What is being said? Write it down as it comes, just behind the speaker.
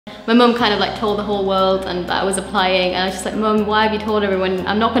my mum kind of like told the whole world and that I was applying, and I was just like, Mum, why have you told everyone?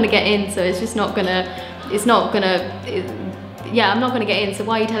 I'm not going to get in, so it's not gonna get in, so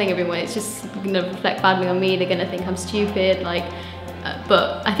why are you telling everyone? It's just gonna reflect badly on me, they're gonna think I'm stupid, like,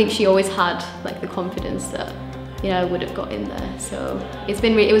 but I think she always had like the confidence that, you know, I would have got in there. So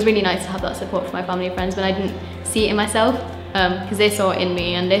it was really nice to have that support from my family and friends when I didn't see it in myself, because they saw it in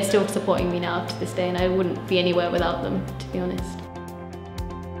me and they're still supporting me now to this day, and I wouldn't be anywhere without them, to be honest.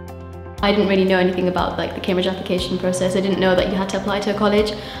 I didn't really know anything about like the Cambridge application process. I didn't know that you had to apply to a college.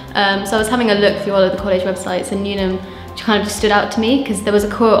 So I was having a look through all of the college websites, and Newnham kind of just stood out to me because there was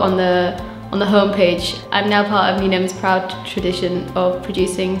a quote on the homepage. I'm now part of Newnham's proud tradition of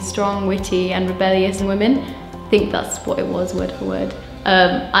producing strong, witty and rebellious women. I think that's what it was, word for word.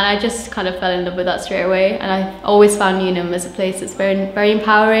 And I just kind of fell in love with that straight away, and I've always found Newnham as a place that's very, very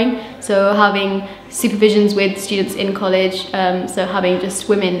empowering. So having supervisions with students in college, so having just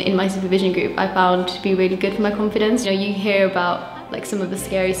women in my supervision group, I found to be really good for my confidence. You know, you hear about like some of the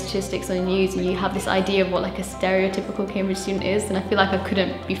scary statistics on the news, and you have this idea of what like a stereotypical Cambridge student is, and I feel like I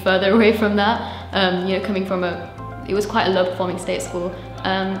couldn't be further away from that. You know, coming from it was quite a low performing state school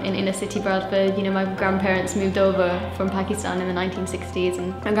in inner city Bradford. You know, my grandparents moved over from Pakistan in the 1960s,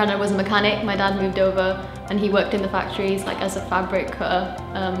 and my granddad was a mechanic. My dad moved over and he worked in the factories like as a fabric cutter,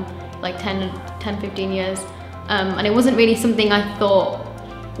 like 10-15 years, and it wasn't really something I thought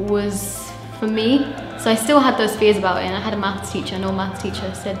was for me. So I still had those fears about it, and I had a maths teacher, an old maths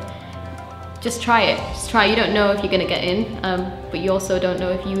teacher, said, just try it, just try. You don't know if you're gonna get in, but you also don't know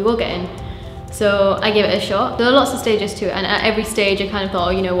if you will get in. So I gave it a shot. There are lots of stages to it, and at every stage I kind of thought,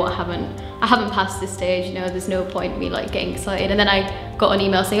 oh, you know what, I haven't passed this stage, you know, there's no point in me like getting excited. And then I got an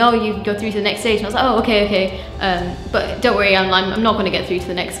email saying, oh, you go through to the next stage, and I was like, oh, okay. But don't worry, I'm not gonna get through to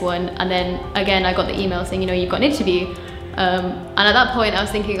the next one. And then again, I got the email saying, you know, you've got an interview. And at that point I was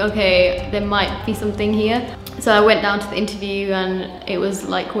thinking, okay, there might be something here. So I went down to the interview, and it was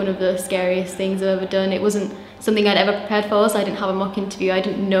like one of the scariest things I've ever done. It wasn't something I'd ever prepared for, so I didn't have a mock interview. I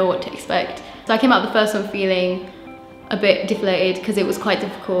didn't know what to expect. So I came out the first one feeling a bit deflated because it was quite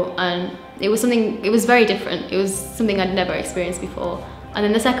difficult, and it was very different. It was something I'd never experienced before. And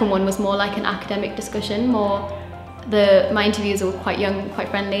then the second one was more like an academic discussion, my interviews were quite young, quite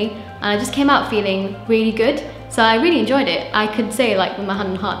friendly, and I just came out feeling really good. So I really enjoyed it. I could say like with my hand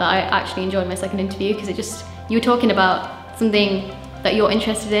on heart that I actually enjoyed my second interview, because you were talking about something that you're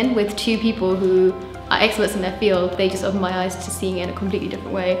interested in with two people who are experts in their field. They just opened my eyes to seeing it in a completely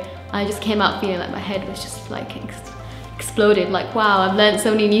different way. I just came out feeling like my head was just like exploded, like wow, I've learned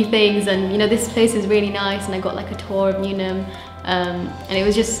so many new things, and you know, this place is really nice. And I got like a tour of Newnham, and it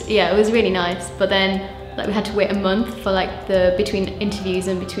was just, yeah, it was really nice. But then like we had to wait a month for like between interviews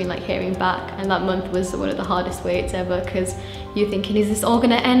and between like hearing back, and that month was one of the hardest waits ever, because you're thinking, is this all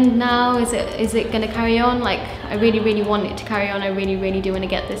gonna end now? Is it gonna carry on? Like I really want it to carry on. I really do want to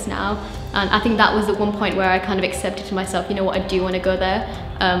get this now. And I think that was the one point where I kind of accepted to myself, you know what, I do want to go there,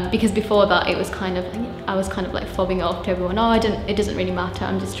 because before that it was kind of, I was kind of like fobbing it off to everyone, oh, it doesn't really matter,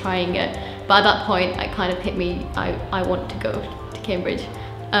 I'm just trying it. But at that point it kind of hit me, I want to go to Cambridge.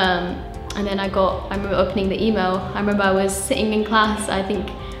 And then I remember opening the email. I remember I was sitting in class, I think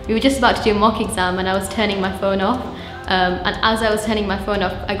we were just about to do a mock exam, and I was turning my phone off. And as I was turning my phone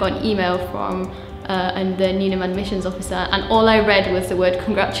off, I got an email from the Newnham admissions officer, and all I read was the word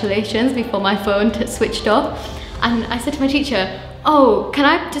congratulations before my phone switched off. And I said to my teacher, oh, can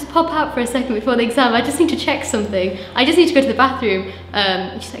I just pop out for a second before the exam? I just need to check something. I just need to go to the bathroom.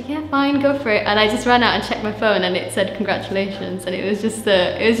 She's like, yeah, fine, go for it. And I just ran out and checked my phone, and it said congratulations. And it was just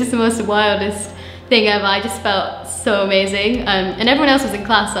the most wildest thing ever. I just felt so amazing. And everyone else was in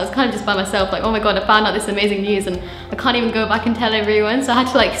class, so I was kind of just by myself, like, oh my God, I found out this amazing news, and I can't even go back and tell everyone. So I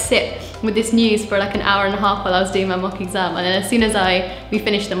had to like sit with this news for like an hour and a half while I was doing my mock exam. And then as soon as we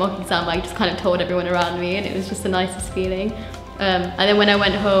finished the mock exam, I just kind of told everyone around me, and it was just the nicest feeling. And then when I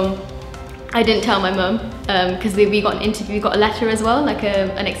went home, I didn't tell my mum, because we got an interview, we got a letter as well, like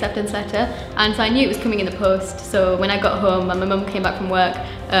an acceptance letter, and so I knew it was coming in the post. So when I got home and my mum came back from work,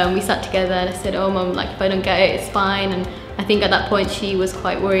 we sat together, and I said, oh mum, like if I don't get it, it's fine. And I think at that point she was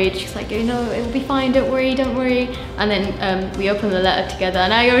quite worried. She's like, you know, it will be fine, don't worry. And then we opened the letter together,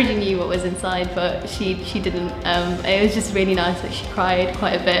 and I already knew what was inside, but she didn't. It was just really nice that she cried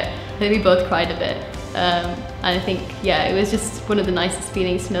quite a bit. I think we both cried a bit. And I think, yeah, it was just one of the nicest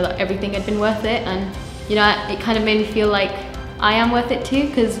feelings to know that everything had been worth it. And you know, it kind of made me feel like I am worth it too,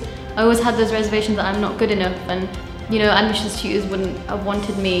 because I always had those reservations that I'm not good enough, and you know, admissions tutors wouldn't have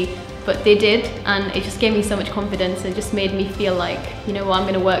wanted me, but they did, and it just gave me so much confidence. It just made me feel like, you know what, I'm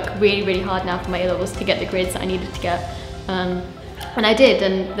going to work really hard now for my A-levels to get the grades that I needed to get. And I did,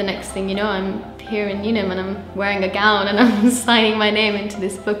 and the next thing you know, I'm here in Newnham and I'm wearing a gown and I'm signing my name into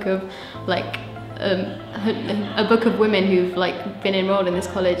this book of like a book of women who've like been enrolled in this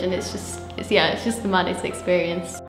college, and it's just the maddest experience.